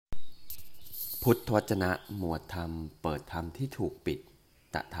พุทธวจนะหมวดธรรมเปิดธรรมที่ถูกปิด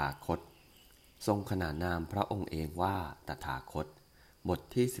ตถาคตทรงขนานนามพระองค์เองว่าตถาคตบท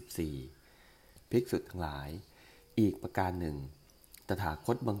ที่14ภิกษุทั้งหลายอีกประการหนึ่งตถาค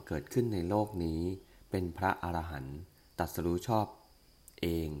ตบังเกิดขึ้นในโลกนี้เป็นพระอรหันต์ตรัสรู้ชอบเอ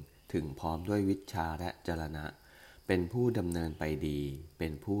งถึงพร้อมด้วยวิชชาและจรณะเป็นผู้ดำเนินไปดีเป็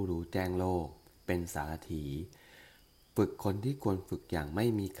นผู้รู้แจ้งโลกเป็นสารถีฝึกคนที่ควรฝึกอย่างไม่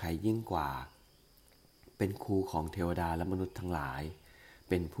มีใครยิ่งกว่าเป็นครูของเทวดาและมนุษย์ทั้งหลาย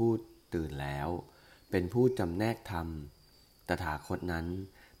เป็นผู้ตื่นแล้วเป็นผู้จำแนกธรรมตถาคตนั้น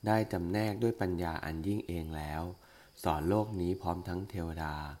ได้จำแนกด้วยปัญญาอันยิ่งเองแล้วสอนโลกนี้พร้อมทั้งเทวด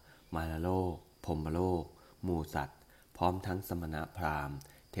ามารโลกพรหมโลกหมู่สัตว์พร้อมทั้งสมณพราหมณ์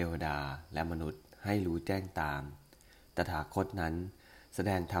เทวดาและมนุษย์ให้รู้แจ้งตามตถาคตนั้นแส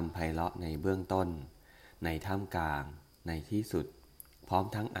ดงธรรมไพเราะในเบื้องต้นในท่ามกลางในที่สุดพร้อม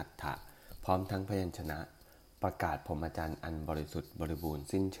ทั้งอรรถะพร้อมทั้งพยัญชนะประกาศพรหมจรรย์อันบริสุทธิ์บริบูรณ์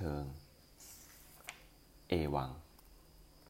สิ้นเชิงเอวัง